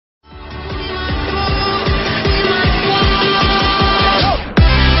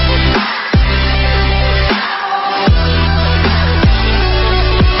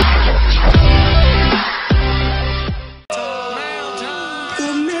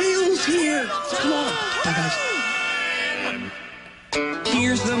Come on. Bye, guys.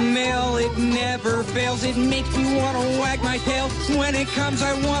 Here's the mail, it never fails. It makes me want to wag my tail. When it comes,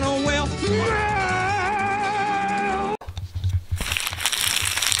 I want to wail.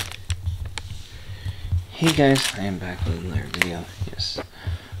 Hey guys, I am back with another video. Yes,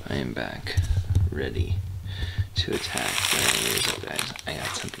 I am back, ready to attack. But anyways, guys, I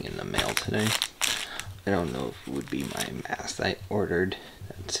got something in the mail today. I don't know if it would be my mask I ordered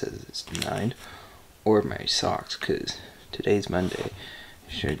that says it's denied, or my socks, because today's Monday.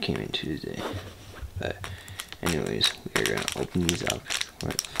 It sure came in Tuesday. But anyways, we are going to open these up. We're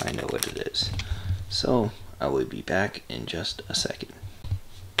going to find out what it is. So, I will be back in just a second.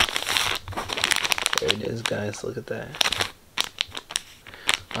 There it is, guys. Look at that.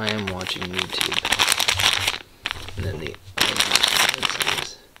 I am watching YouTube. And then the other side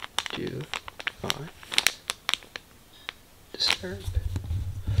says, do not disturb. So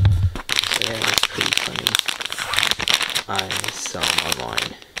yeah, it's pretty funny. I sell them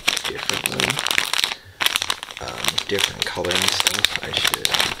online differently. Different coloring stuff. I should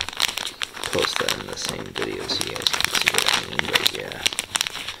post that in the same video so you guys can see what I mean. But yeah.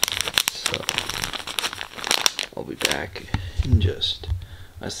 So I'll be back in just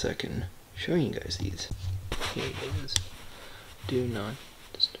a second showing you guys these. Here it is. Do not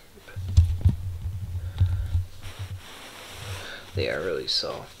disturb. They are really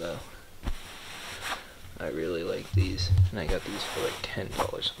soft though. I really like these, and I got these for like $10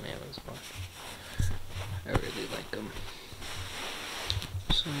 on Amazon. I really like them.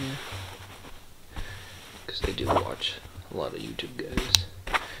 So yeah, because I do watch a lot of YouTube guys,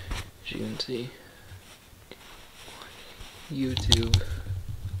 as you can see. YouTube.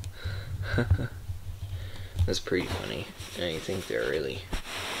 That's pretty funny, and I think they're really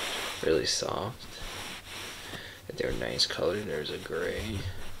soft. They're nice color. There's a gray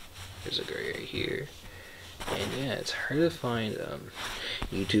right here, and yeah, it's hard to find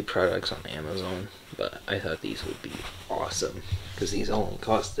YouTube products on Amazon, but I thought these would be awesome because these only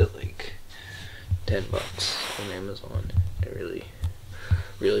costed like $10 on Amazon. I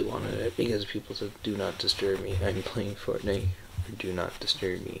really wanted it because people said, do not disturb me, I'm playing Fortnite, or do not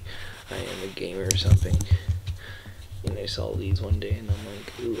disturb me, I am a gamer or something. And I saw these one day and I'm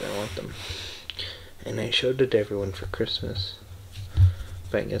like, ooh, I want them. And I showed it to everyone for Christmas,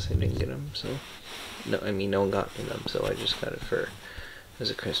 but I guess I didn't get them, so no, I mean no one got me them, so I just got it as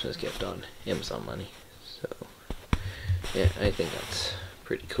a Christmas gift on Amazon money. So yeah, I think that's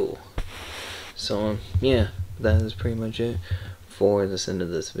pretty cool. So yeah, that is pretty much it for this end of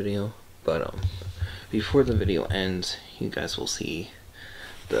this video. But before the video ends, you guys will see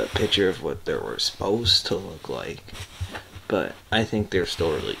the picture of what they were supposed to look like. But I think they're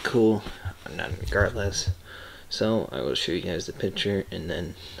still really cool, none regardless. So I will show you guys the picture, and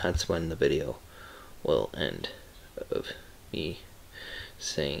then that's when the video will end of me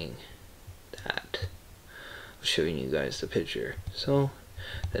saying that. I'm showing you guys the picture. So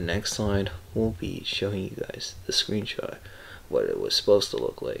the next slide will be showing you guys the screenshot, what it was supposed to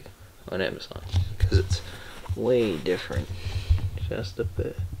look like on Amazon, because it's way different, just a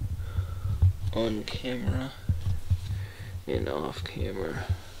bit on camera and off camera.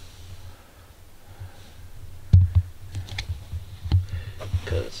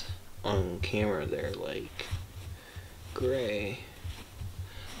 Because on camera they're like gray,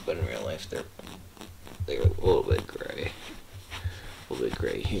 but in real life they're a little bit gray. A little bit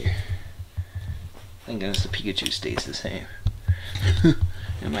gray here. Thank goodness the Pikachu stays the same.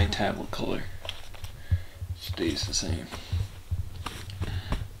 And my tablet color stays the same.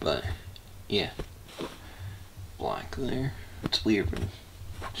 But yeah, black there. It's weird when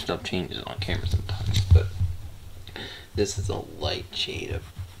stuff changes on camera sometimes, but this is a light shade of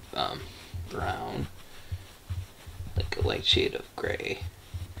brown, like a light shade of gray.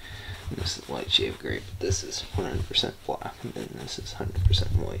 And this is a light shade of gray, but this is 100% black, and then this is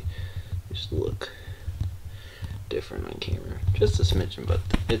 100% white. They just look different on camera, just a smidgen, but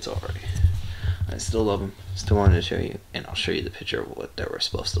it's alright. I still love them. Still wanted to show you, and I'll show you the picture of what they were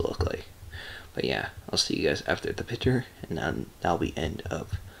supposed to look like. But yeah, I'll see you guys after the picture, and then that'll be end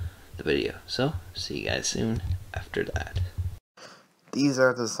of the video. So see you guys soon after that. These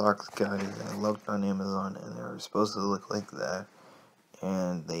are the socks, guys. I looked on Amazon and they were supposed to look like that,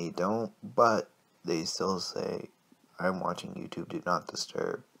 and they don't, but they still say I'm watching YouTube, do not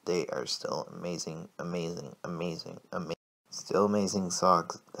disturb. They are still amazing, amazing, amazing, amazing. Still amazing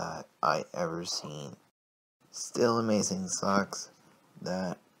socks that I ever seen. Still amazing socks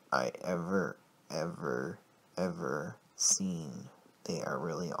that I ever seen. They are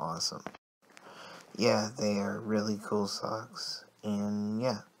really awesome. Yeah, they are really cool socks. And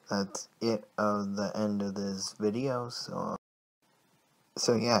yeah, that's it of the end of this video.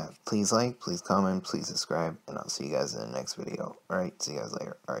 So yeah, please like, please comment, please subscribe, and I'll see you guys in the next video. Alright, see you guys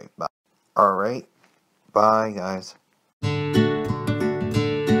later. Alright, bye. Alright, bye guys.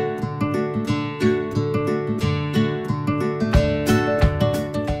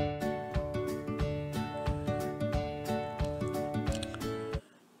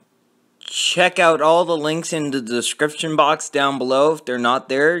 Check out all the links in the description box down below. If they're not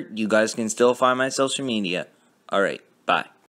there, you guys can still find my social media. Alright.